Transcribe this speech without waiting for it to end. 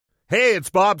Hey, it's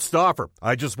Bob Stauffer.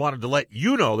 I just wanted to let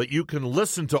you know that you can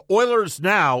listen to Oilers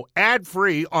Now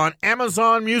ad-free on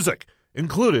Amazon Music,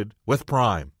 included with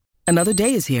Prime. Another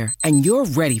day is here, and you're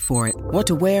ready for it. What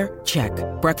to wear? Check.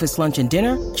 Breakfast, lunch, and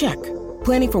dinner? Check.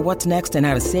 Planning for what's next and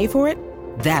how to save for it?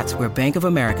 That's where Bank of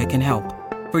America can help.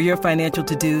 For your financial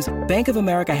to-dos, Bank of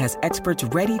America has experts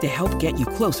ready to help get you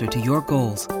closer to your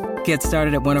goals. Get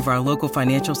started at one of our local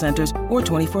financial centers or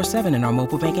 24/7 in our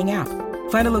mobile banking app.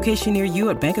 Find a location near you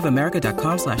at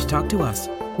bankofamerica.com/talktous.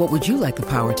 What would you like the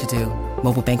power to do?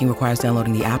 Mobile banking requires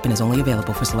downloading the app and is only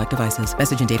available for select devices.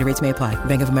 Message and data rates may apply.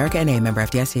 Bank of America N.A., member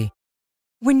FDIC.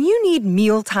 When you need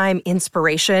mealtime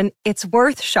inspiration, it's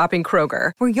worth shopping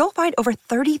Kroger, where you'll find over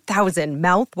 30,000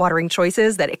 mouth-watering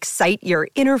choices that excite your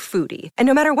inner foodie. And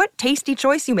no matter what tasty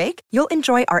choice you make, you'll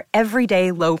enjoy our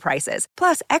everyday low prices,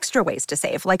 plus extra ways to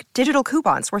save, like digital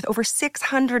coupons worth over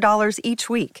 $600 each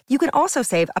week. You can also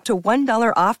save up to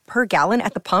 $1 off per gallon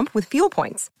at the pump with fuel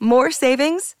points. More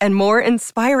savings and more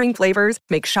inspiring flavors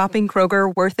make shopping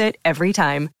Kroger worth it every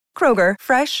time. Kroger,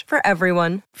 fresh for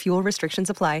everyone. Fuel restrictions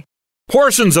apply.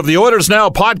 Portions of the Oilers Now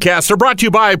podcast are brought to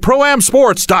you by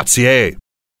ProAmSports.ca.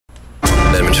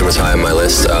 Edmonton was high on my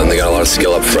list. They got a lot of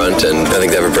skill up front, and I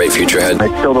think they have a bright future ahead. I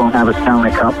still don't have a Stanley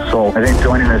Cup, so I think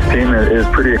joining this team is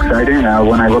pretty exciting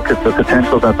when I look at the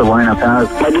potential that the lineup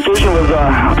has. My decision was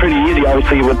pretty easy,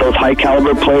 obviously, with those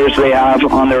high-caliber players they have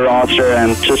on their roster,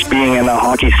 and just being in a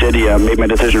hockey city made my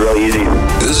decision really easy.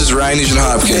 This is Ryan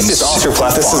Nugent-Hopkins. This is Oscar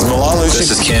Platt. This is Milan Lucic.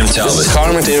 This is Cam Talbot. This is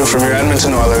Connor McDavid from your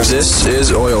Edmonton Oilers. This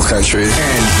is Oil Country.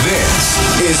 And this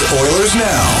is Oilers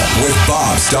Now with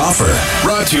Bob Stauffer.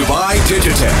 Brought to you by Digitex.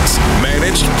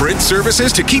 Managed print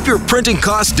services to keep your printing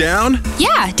costs down?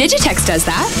 Yeah, Digitex does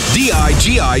that.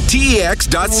 Digitex.ca.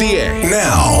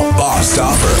 Now, Bob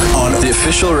Stauffer on the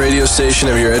official radio station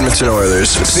of your Edmonton Oilers.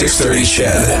 630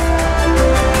 CHED.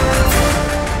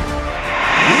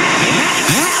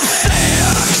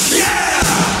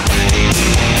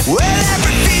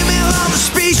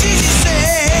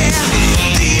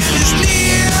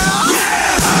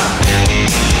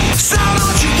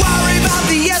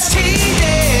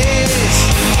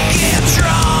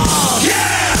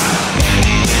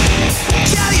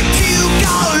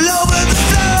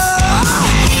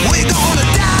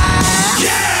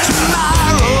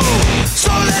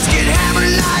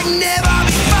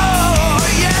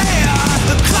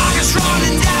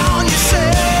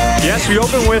 Yes, we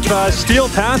open with Steel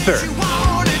Panther.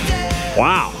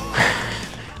 Wow.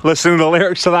 Listening to the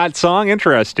lyrics to that song,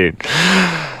 interesting.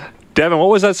 Devin, what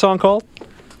was that song called?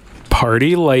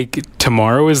 Party like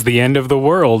tomorrow is the end of the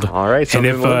world. All right. And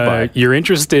if you're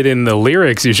interested in the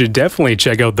lyrics, you should definitely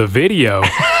check out the video.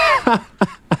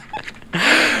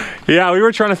 Yeah, we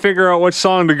were trying to figure out what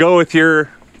song to go with here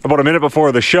about a minute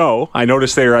before the show. I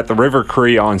noticed they were at the River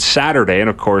Cree on Saturday, and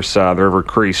of course, the River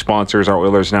Cree sponsors our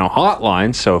Oilers Now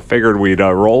hotline, so figured we'd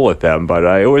roll with them. But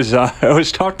it was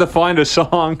tough to find a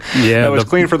song that was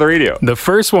clean for the radio. The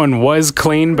first one was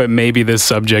clean, but maybe the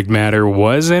subject matter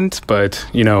wasn't. But,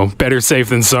 better safe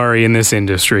than sorry in this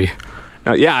industry.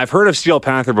 Now, yeah, I've heard of Steel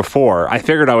Panther before. I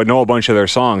figured I would know a bunch of their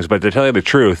songs, but to tell you the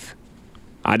truth,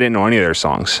 I didn't know any of their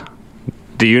songs.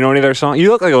 Do you know any of their songs? You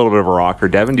look like a little bit of a rocker,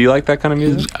 Devin. Do you like that kind of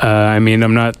music?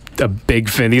 I'm not a big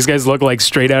fan. These guys look like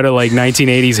straight out of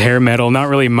 1980s hair metal. Not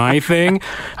really my thing.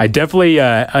 I definitely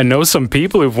know some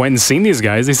people who've went and seen these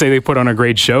guys. They say they put on a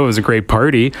great show. It was a great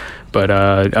party, but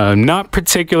not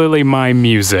particularly my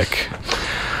music.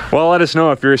 Well, let us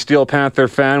know if you're a Steel Panther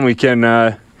fan. We can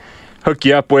hook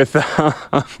you up with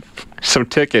some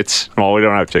tickets. Well, we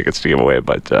don't have tickets to give away,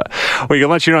 but we can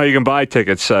let you know how you can buy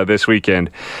tickets this weekend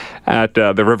at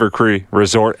the River Cree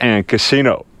Resort and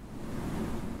Casino.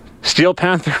 Steel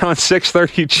Panther on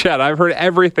 630 CHED. I've heard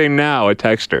everything now. A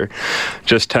texter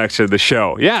just texted the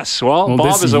show. Yes, well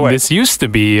Bob is away. This used to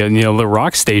be the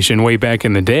rock station way back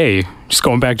in the day. Just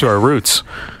going back to our roots.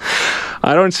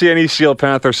 I don't see any Steel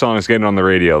Panther songs getting on the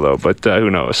radio, though, but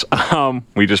who knows?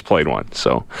 We just played one,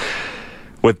 so...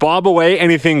 With Bob away,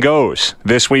 anything goes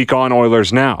this week on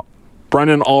Oilers Now.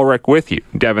 Brendan Ulrich with you.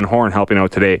 Devin Horn helping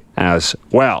out today as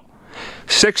well.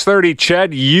 630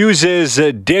 CHED uses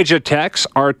Digitex,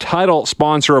 our title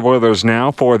sponsor of Oilers Now,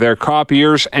 for their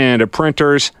copiers and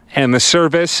printers, and the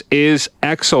service is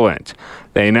excellent.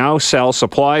 They now sell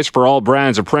supplies for all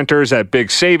brands of printers at big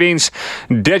savings.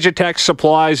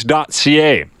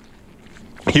 DigitexSupplies.ca.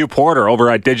 Hugh Porter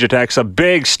over at Digitex, a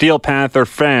big Steel Panther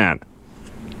fan.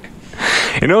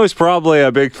 He's probably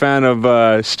a big fan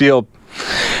of Steel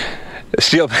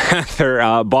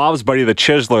Panther. Bob's buddy, the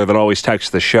Chiseler, that always texts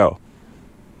the show.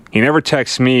 He never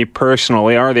texts me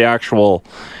personally or the actual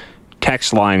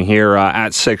text line here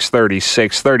at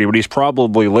 630, but he's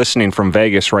probably listening from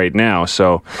Vegas right now.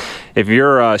 So if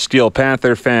you're a Steel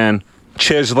Panther fan,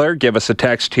 Chisler, give us a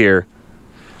text here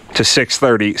to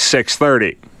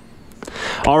 630.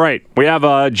 All right, we have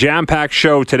a jam-packed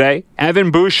show today.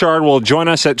 Evan Bouchard will join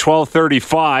us at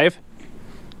 12:35.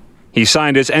 He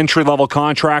signed his entry-level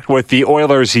contract with the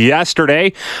Oilers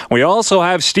yesterday. We also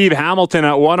have Steve Hamilton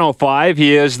at 1:05.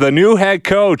 He is the new head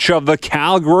coach of the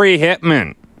Calgary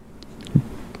Hitmen,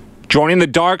 joining the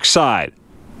dark side,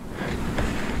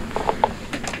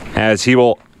 as he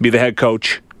will be the head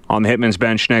coach on the Hitmen's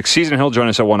bench next season. He'll join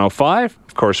us at 1:05.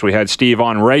 Of course, we had Steve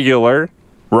on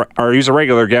he was a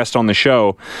regular guest on the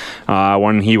show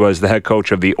when he was the head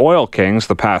coach of the Oil Kings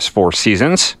the past 4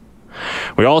 seasons.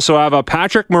 We also have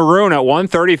Patrick Maroon at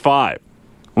 1:35.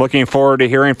 Looking forward to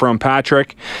hearing from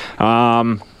Patrick.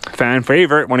 Fan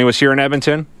favorite when he was here in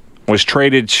Edmonton. Was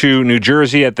traded to New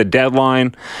Jersey at the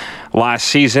deadline last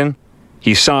season.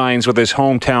 He signs with his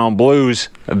hometown Blues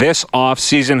this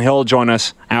offseason. He'll join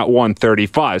us at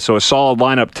 1:35. So a solid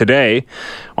lineup today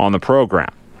on the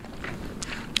program.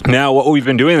 Now, what we've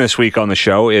been doing this week on the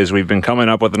show is we've been coming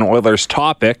up with an Oilers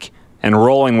topic and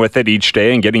rolling with it each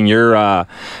day and getting your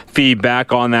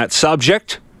feedback on that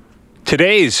subject.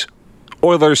 Today's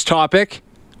Oilers topic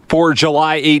for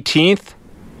July 18th,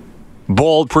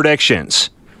 bold predictions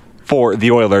for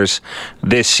the Oilers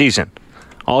this season.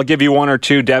 I'll give you one or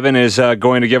two. Devin is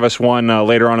going to give us one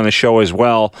later on in the show as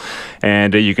well.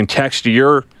 And you can text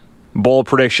your bold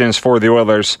predictions for the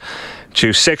Oilers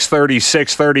to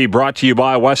 630, brought to you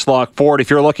by Westlock Ford. If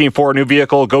you're looking for a new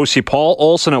vehicle, go see Paul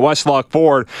Olson at Westlock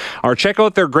Ford, or check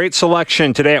out their great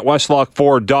selection today at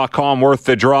westlockford.com. Worth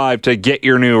the drive to get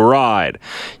your new ride.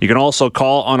 You can also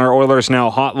call on our Oilers Now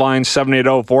hotline,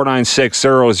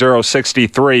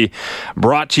 780-496-0063.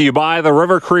 Brought to you by the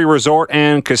River Cree Resort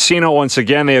and Casino. Once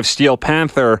again, they have Steel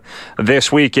Panther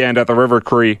this weekend at the River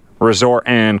Cree Resort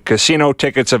and Casino.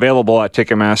 Tickets available at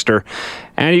Ticketmaster.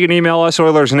 And you can email us,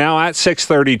 OilersNow at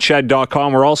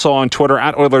 630ched.com. We're also on Twitter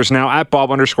at OilersNow, at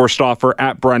Bob_Stauffer,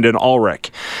 at Brendan Ulrich.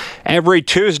 Every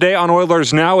Tuesday on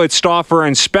Oilers Now, it's Stauffer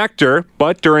and Spector.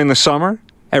 But during the summer,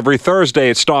 every Thursday,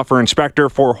 it's Stauffer and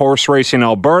Spector for Horse Racing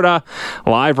Alberta.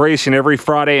 Live racing every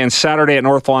Friday and Saturday at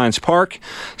North Lions Park.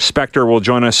 Spector will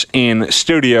join us in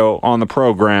studio on the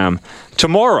program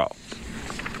tomorrow.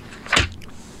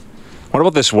 What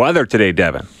about this weather today,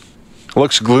 Devin?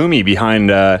 Looks gloomy behind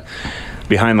the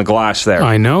glass there.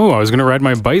 I know. I was going to ride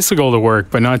my bicycle to work,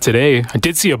 but not today. I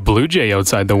did see a blue jay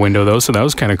outside the window, though, so that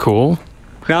was kind of cool.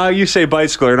 Now, you say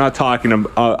bicycle. You're not talking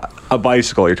a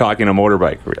bicycle. You're talking a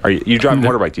motorbike. You drive a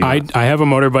motorbike, do you? I have a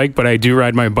motorbike, but I do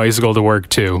ride my bicycle to work,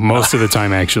 too. Most of the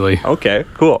time, actually. Okay,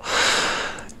 cool.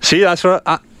 See, that's what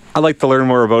I'd like to learn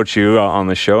more about you on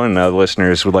the show, and the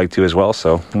listeners would like to as well,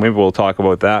 so maybe we'll talk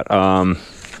about that.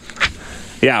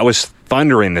 Yeah, it was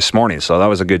thundering this morning, so that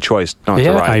was a good choice not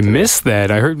to ride. I missed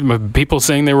that. I heard people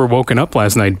saying they were woken up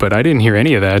last night, but I didn't hear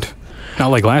any of that.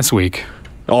 Not like last week.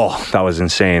 Oh, that was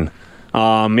insane.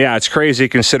 Yeah, it's crazy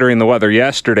considering the weather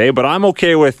yesterday, but I'm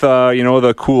okay with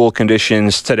the cool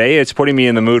conditions today. It's putting me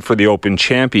in the mood for the Open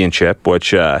Championship,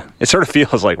 which it sort of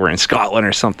feels like we're in Scotland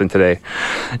or something today.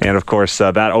 And of course,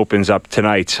 that opens up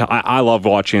tonight. I love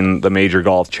watching the major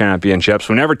golf championships.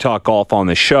 We never talk golf on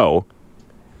the show,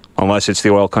 unless it's the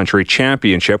Oil Country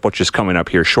Championship, which is coming up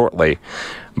here shortly.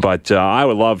 But I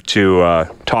would love to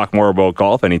talk more about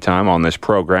golf anytime on this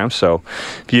program. So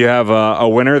if you have a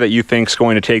winner that you think is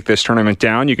going to take this tournament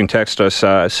down, you can text us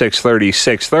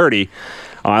 630.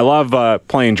 I love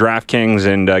playing DraftKings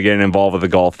and getting involved with the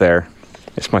golf there.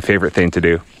 It's my favorite thing to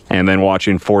do. And then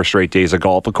watching 4 straight days of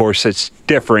golf. Of course, it's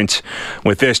different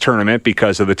with this tournament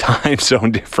because of the time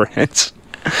zone difference.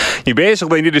 You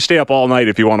basically need to stay up all night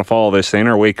if you want to follow this thing,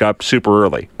 or wake up super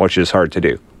early, which is hard to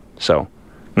do. So,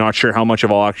 not sure how much of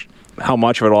it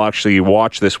I'll actually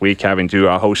watch this week, having to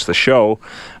host the show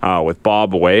with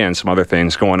Bob away and some other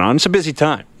things going on. It's a busy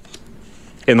time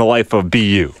in the life of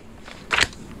BU.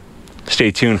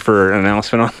 Stay tuned for an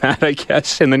announcement on that, I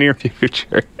guess, in the near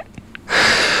future.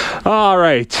 All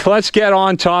right, let's get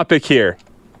on topic here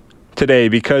today,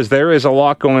 because there is a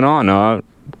lot going on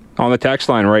the text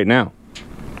line right now.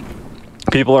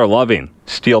 People are loving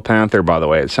Steel Panther, by the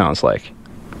way, it sounds like.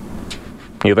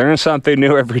 You learn something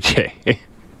new every day.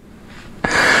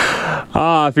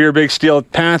 If you're a big Steel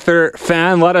Panther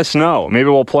fan, let us know. Maybe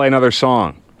we'll play another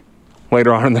song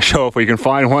later on in the show if we can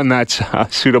find one that's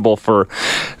suitable for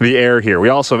the air here. We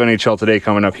also have NHL Today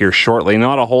coming up here shortly.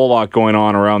 Not a whole lot going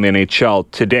on around the NHL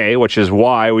today, which is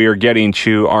why we are getting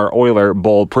to our Oiler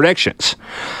bold predictions.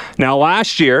 Now,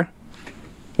 last year,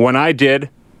 when I did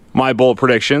my bold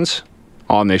predictions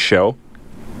on this show,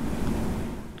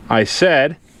 I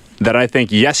said that I think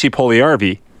Jesse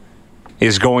Puljujärvi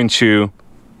is going to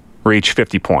reach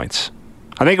 50 points.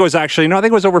 I think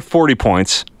it was over 40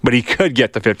 points, but he could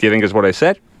get to 50, I think is what I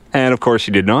said. And of course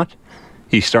he did not.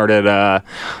 He started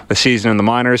the season in the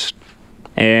minors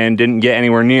and didn't get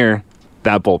anywhere near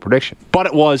that bold prediction. But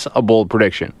it was a bold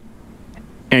prediction.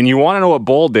 And you want to know what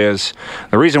bold is?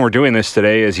 The reason we're doing this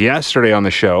today is yesterday on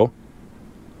the show,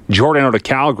 Jordan out of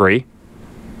Calgary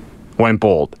went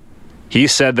bold. He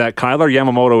said that Kyler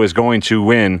Yamamoto is going to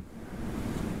win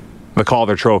the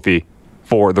Calder Trophy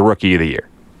for the Rookie of the Year.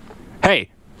 Hey,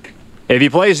 if he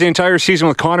plays the entire season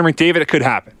with Connor McDavid, it could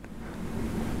happen.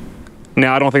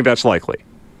 Now, I don't think that's likely.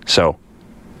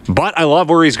 But I love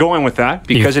where he's going with that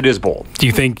because it is bold. Do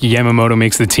you think Yamamoto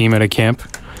makes the team at a camp?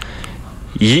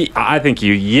 I think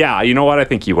you know what? I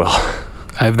think he will.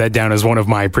 I have that down as one of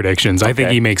my predictions. Okay. I think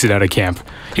he makes it out of camp.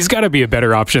 He's got to be a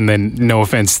better option than, no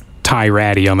offense, Ty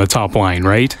Ratty on the top line,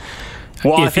 right?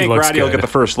 Well, I think Ratty will get the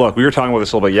first look. We were talking about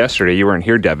this a little bit yesterday. You weren't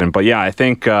here, Devin. But yeah, I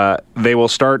think they will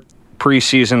start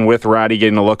preseason with Ratty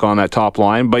getting a look on that top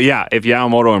line. But yeah, if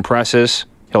Yamamoto impresses,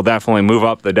 he'll definitely move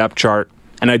up the depth chart.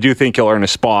 And I do think he'll earn a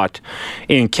spot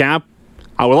in camp.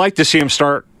 I would like to see him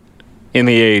start in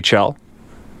the AHL.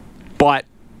 But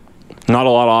not a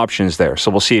lot of options there.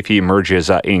 So we'll see if he emerges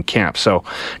in camp. So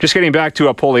just getting back to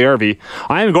Puljujärvi,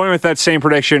 I am going with that same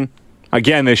prediction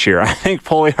again this year. I think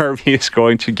Puljujärvi is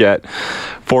going to get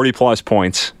 40-plus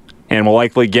points and will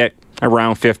likely get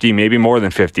around 50, maybe more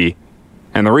than 50.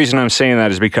 And the reason I'm saying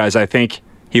that is because I think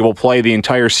he will play the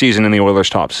entire season in the Oilers'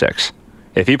 top six.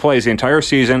 If he plays the entire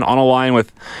season on a line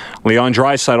with Leon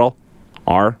Draisaitl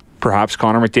or perhaps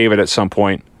Connor McDavid at some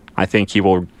point, I think he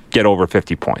will get over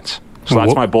 50 points. So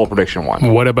that's my bold prediction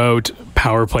one. What about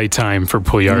power play time for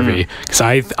Puljujärvi? Because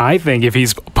I think if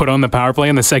he's put on the power play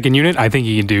in the second unit, I think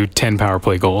he can do 10 power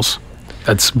play goals.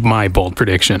 That's my bold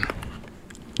prediction.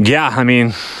 Yeah, I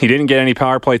mean, he didn't get any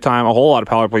power play time, a whole lot of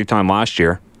power play time last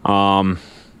year.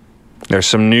 There's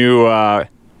some new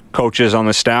coaches on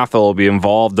the staff that will be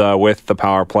involved with the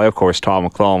power play. Of course, Todd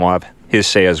McClellan will have his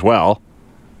say as well.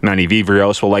 Manny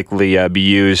Vivrios will likely be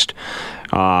used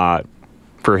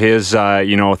for his,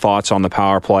 thoughts on the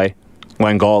power play.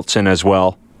 Len Galton as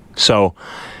well. So,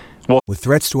 with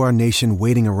threats to our nation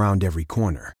waiting around every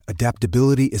corner,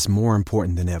 adaptability is more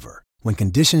important than ever. When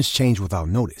conditions change without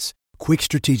notice, quick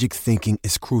strategic thinking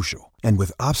is crucial. And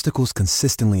with obstacles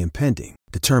consistently impending,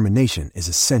 determination is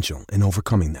essential in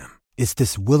overcoming them. It's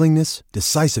this willingness,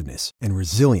 decisiveness, and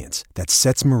resilience that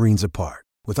sets Marines apart.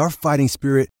 With our fighting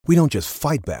spirit, we don't just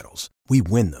fight battles, we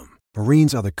win them.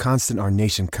 Marines are the constant our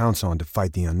nation counts on to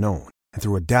fight the unknown. And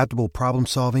through adaptable problem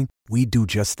solving, we do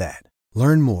just that.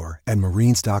 Learn more at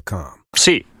Marines.com.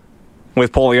 See,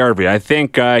 with Puljujärvi, I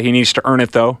think he needs to earn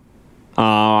it, though.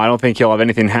 I don't think he'll have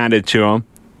anything handed to him.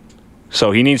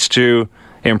 So he needs to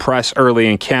impress early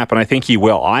in camp, and I think he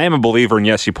will. I am a believer in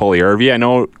Jesse Puljujärvi. I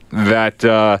know that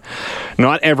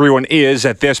not everyone is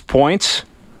at this point,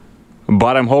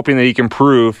 but I'm hoping that he can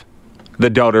prove the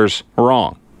doubters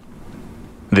wrong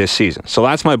this season. So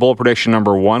that's my bold prediction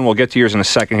number one. We'll get to yours in a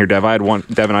second here, Devin.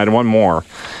 I had one more.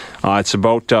 It's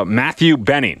about Matthew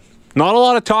Benning. Not a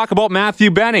lot of talk about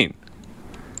Matthew Benning.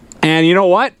 And you know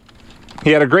what?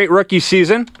 He had a great rookie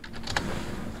season.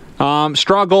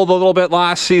 Struggled a little bit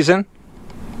last season.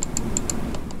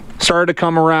 Started to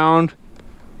come around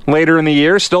later in the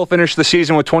year. Still finished the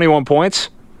season with 21 points.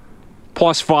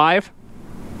 +5.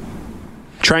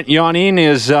 Trent Yonin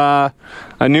is a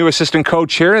new assistant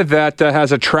coach here that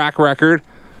has a track record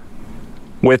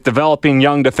with developing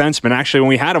young defensemen. Actually, when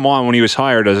we had him on when he was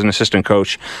hired as an assistant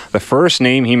coach, the first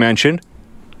name he mentioned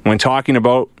when talking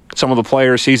about some of the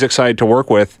players he's excited to work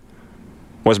with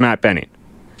was Matt Benning.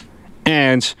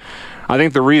 And I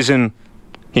think the reason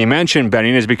he mentioned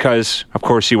Benning is because, of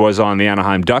course, he was on the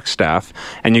Anaheim Ducks staff.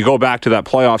 And you go back to that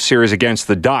playoff series against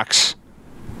the Ducks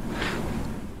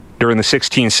during the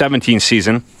 16-17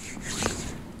 season,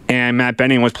 and Matt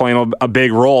Benning was playing a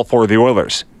big role for the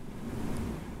Oilers.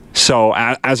 So,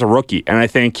 as a rookie, and I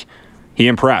think he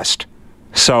impressed.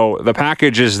 So, the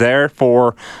package is there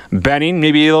for Benning.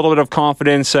 Maybe a little bit of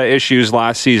confidence issues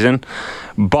last season.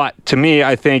 But to me,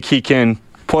 I think he can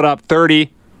put up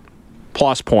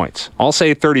 30-plus points. I'll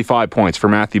say 35 points for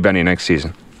Matthew Benning next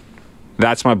season.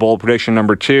 That's my bold prediction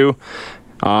number two.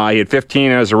 He had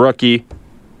 15 as a rookie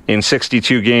in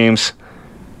 62 games.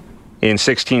 In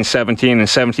 16-17 and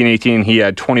 17-18, he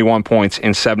had 21 points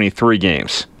in 73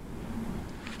 games.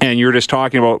 And you're just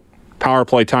talking about power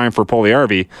play time for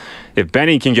Puljujärvi. If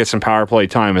Benning can get some power play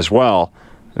time as well,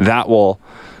 that will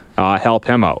help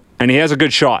him out. And he has a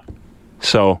good shot.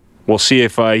 So We'll see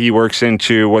if he works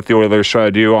into what the Oilers try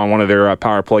to do on one of their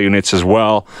power play units as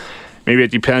well. Maybe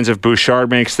it depends if Bouchard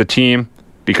makes the team,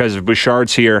 because if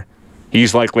Bouchard's here,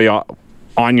 he's likely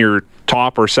on your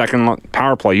top or second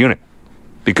power play unit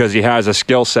because he has a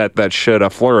skill set that should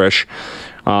flourish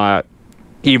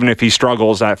even if he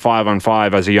struggles at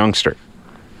 5-on-5 as a youngster.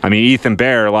 I mean, Ethan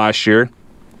Bear last year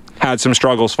had some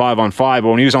struggles 5-on-5, but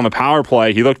when he was on the power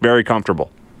play, he looked very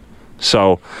comfortable.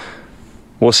 So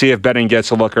we'll see if Benning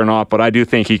gets a look or not, but I do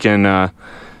think he can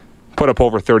put up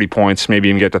over 30 points, maybe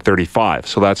even get to 35.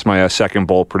 So that's my second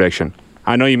bold prediction.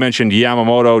 I know you mentioned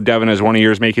Yamamoto, Devin, as one of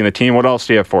yours making the team. What else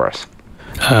do you have for us?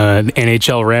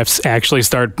 NHL refs actually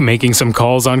start making some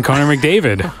calls on Connor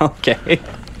McDavid. Okay.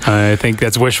 I think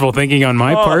that's wishful thinking on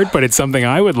my part, but it's something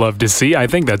I would love to see. I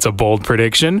think that's a bold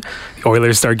prediction.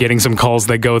 Oilers start getting some calls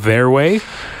that go their way.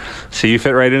 So you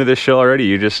fit right into this show already.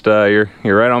 You just you're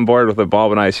right on board with what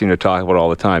Bob and I seem to talk about all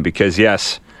the time. Because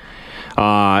yes,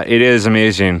 it is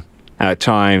amazing at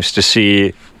times to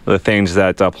see the things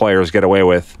that players get away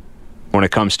with when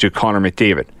it comes to Connor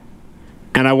McDavid.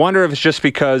 And I wonder if it's just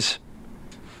because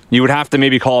you would have to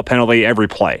maybe call a penalty every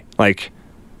play, like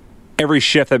every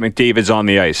shift that McDavid's on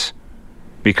the ice,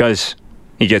 because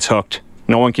he gets hooked.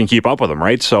 No one can keep up with him,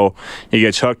 right? So he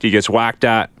gets hooked, he gets whacked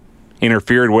at,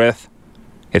 interfered with.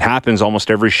 It happens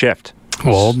almost every shift.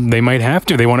 Well, they might have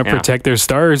to. They want to protect their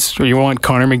stars. You want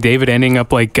Connor McDavid ending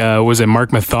up like, was it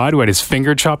Mark Mathod, who had his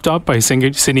finger chopped off by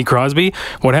Sidney Crosby?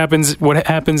 What happens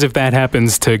if that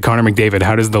happens to Connor McDavid?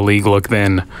 How does the league look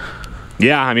then?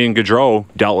 Yeah, I mean, Gaudreau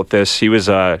dealt with this. He was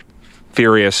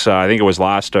furious, I think it was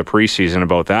last preseason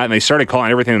about that. And they started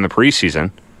calling everything in the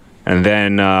preseason. And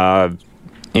then,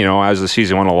 as the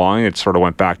season went along, it sort of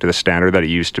went back to the standard that it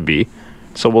used to be.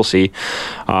 So we'll see.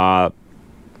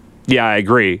 Yeah, I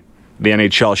agree. The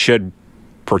NHL should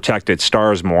protect its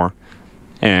stars more.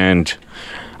 And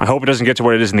I hope it doesn't get to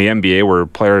what it is in the NBA, where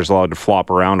players are allowed to flop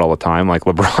around all the time. Like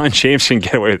LeBron James can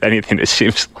get away with anything, it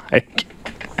seems like.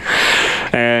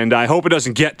 And I hope it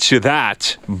doesn't get to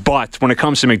that. But when it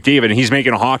comes to McDavid, and he's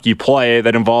making a hockey play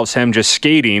that involves him just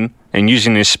skating and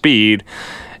using his speed,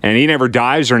 and he never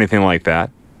dives or anything like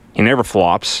that. He never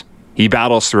flops. He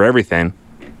battles through everything.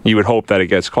 You would hope that it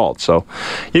gets called. So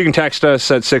you can text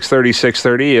us at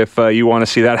 630 if you want to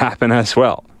see that happen as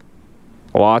well.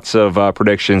 Lots of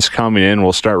predictions coming in.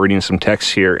 We'll start reading some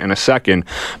texts here in a second.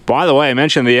 By the way, I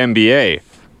mentioned the NBA.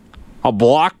 A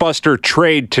blockbuster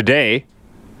trade today.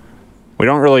 We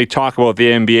don't really talk about the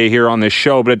NBA here on this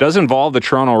show, but it does involve the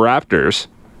Toronto Raptors.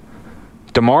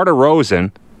 DeMar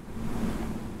DeRozan,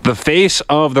 the face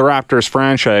of the Raptors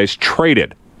franchise,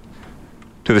 traded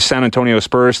to the San Antonio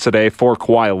Spurs today for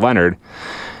Kawhi Leonard.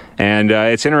 And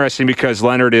it's interesting because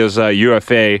Leonard is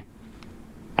UFA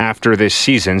after this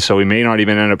season, so he may not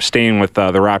even end up staying with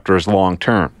the Raptors long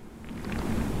term.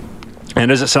 And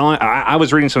does it sound like, I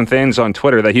was reading some things on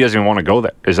Twitter that he doesn't even want to go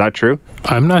there. Is that true?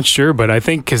 I'm not sure, but I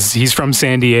think because he's from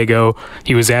San Diego,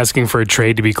 he was asking for a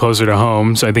trade to be closer to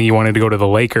home, so I think he wanted to go to the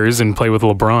Lakers and play with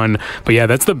LeBron. But yeah,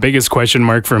 that's the biggest question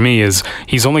mark for me is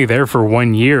he's only there for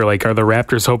 1 year. Like, are the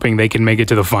Raptors hoping they can make it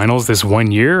to the finals this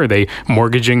 1 year? Are they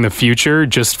mortgaging the future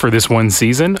just for this one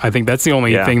season? I think that's the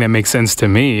only thing that makes sense to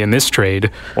me in this trade.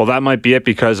 Well, that might be it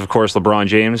because, of course, LeBron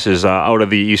James is out of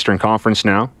the Eastern Conference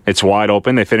now. It's wide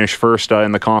open. They finished first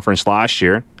in the conference last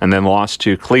year and then lost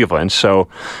to Cleveland. So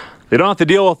they don't have to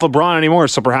deal with LeBron anymore,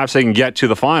 so perhaps they can get to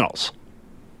the finals.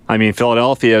 I mean,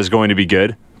 Philadelphia is going to be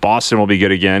good. Boston will be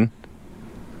good again.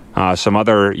 Some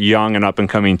other young and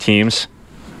up-and-coming teams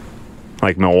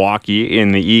like Milwaukee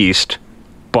in the East.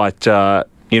 But, the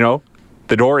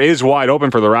door is wide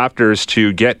open for the Raptors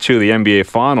to get to the NBA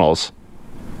Finals.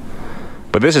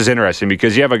 But this is interesting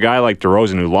because you have a guy like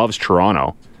DeRozan who loves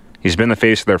Toronto. He's been the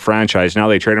face of their franchise. Now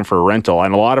they trade him for a rental.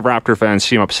 And a lot of Raptor fans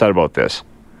seem upset about this.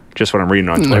 Just what I'm reading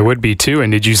on Twitter. There would be too.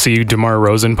 And did you see DeMar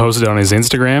DeRozan posted on his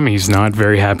Instagram? He's not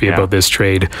very happy about this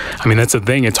trade. I mean, that's the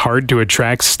thing. It's hard to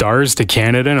attract stars to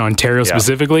Canada and Ontario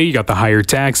specifically. You got the higher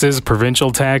taxes, provincial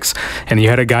tax, and you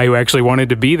had a guy who actually wanted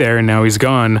to be there, and now he's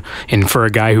gone. And for a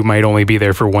guy who might only be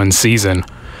there for one season.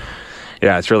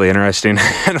 Yeah, it's really interesting.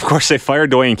 And of course, they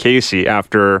fired Dwayne Casey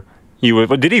after...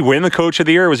 Did he win the Coach of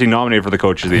the Year, or was he nominated for the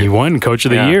Coach of the Year? He won Coach of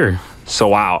the Year. So,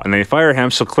 wow. And they fired him.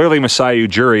 So, clearly, Masai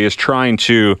Ujiri is trying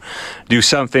to do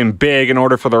something big in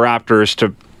order for the Raptors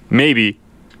to maybe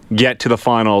get to the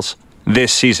finals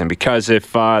this season. Because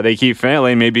if they keep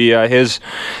failing, maybe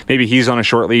he's on a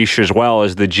short leash as well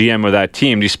as the GM of that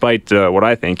team, despite what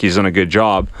I think he's done a good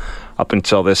job up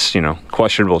until this,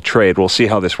 questionable trade. We'll see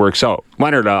how this works out.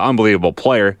 Leonard, unbelievable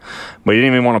player, but he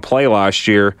didn't even want to play last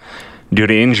year due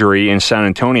to injury in San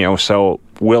Antonio. So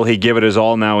will he give it his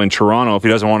all now in Toronto if he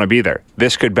doesn't want to be there?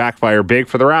 This could backfire big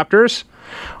for the Raptors,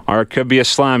 or it could be a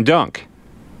slam dunk.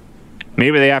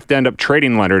 Maybe they have to end up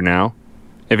trading Leonard now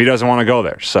if he doesn't want to go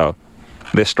there. So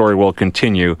this story will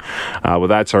continue. Well,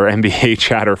 that's our NBA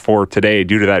chatter for today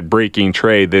due to that breaking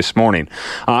trade this morning.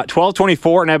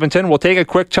 12:24 in Edmonton. We'll take a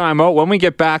quick timeout. When we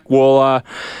get back, we'll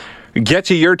get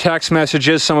to your text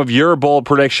messages, some of your bold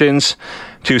predictions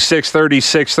to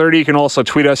 630. You can also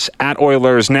tweet us at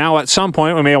Oilers Now. At some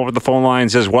point, we may open the phone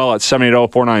lines as well at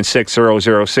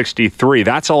 780-496-0063.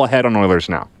 That's all ahead on Oilers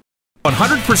Now.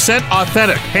 100%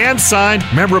 authentic, hand-signed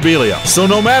memorabilia. So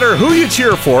no matter who you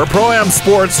cheer for, Pro-Am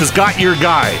Sports has got your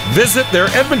guy. Visit their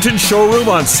Edmonton showroom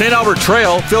on St. Albert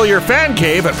Trail. Fill your fan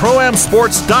cave at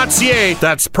proamsports.ca.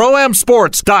 That's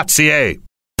proamsports.ca.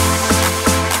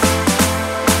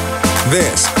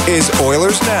 This is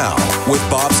Oilers Now with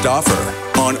Bob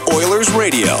Stauffer on Oilers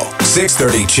Radio,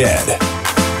 630 CHED.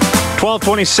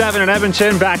 12:27 in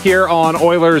Edmonton, back here on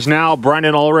Oilers Now.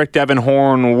 Brendan Ulrich, Devin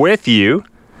Horn with you.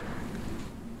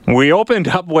 We opened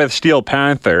up with Steel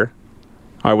Panther.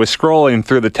 I was scrolling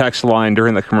through the text line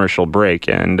during the commercial break,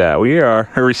 and we are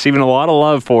receiving a lot of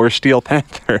love for Steel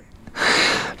Panther.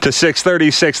 To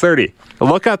 630.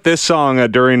 Look up this song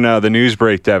during the news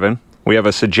break, Devin. We have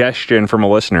a suggestion from a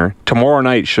listener. Tomorrow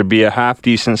night should be a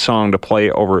half-decent song to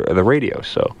play over the radio.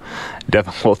 So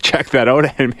Devin will check that out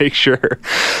and make sure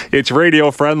it's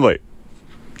radio-friendly.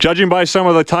 Judging by some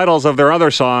of the titles of their other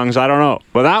songs, I don't know.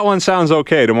 But that one sounds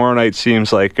okay. Tomorrow night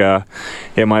seems like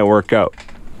it might work out.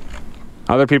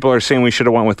 Other people are saying we should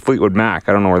have went with Fleetwood Mac.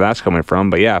 I don't know where that's coming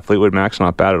from. But yeah, Fleetwood Mac's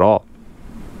not bad at all.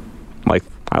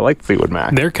 I like Fleetwood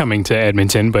Mac. They're coming to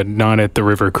Edmonton, but not at the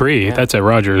River Cree. Yeah. That's at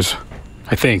Rogers,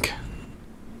 I think.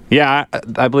 Yeah,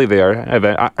 I believe they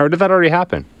are. Or did that already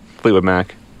happen? Fleetwood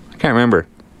Mac. I can't remember.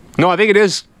 No, I think it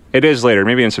is. It is later,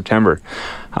 maybe in September.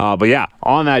 But yeah,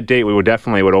 on that date, we would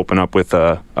open up with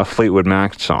a Fleetwood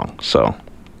Mac song. So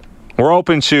we're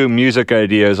open to music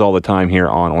ideas all the time here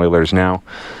on Oilers Now.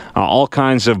 All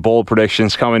kinds of bold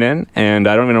predictions coming in, and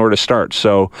I don't even know where to start.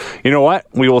 So you know what?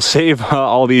 We will save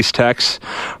all these texts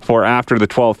for after the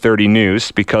 12:30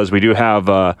 news, because we do have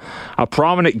a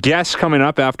prominent guest coming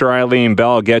up after Eileen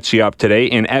Bell gets you up today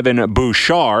in Evan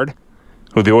Bouchard,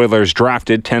 who the Oilers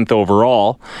drafted 10th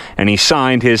overall, and he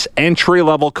signed his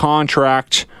entry-level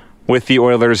contract with the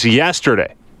Oilers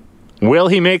yesterday. Will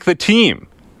he make the team?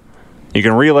 You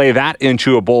can relay that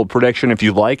into a bold prediction if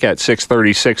you like at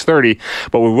 630,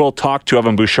 but we will talk to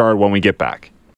Evan Bouchard when we get back.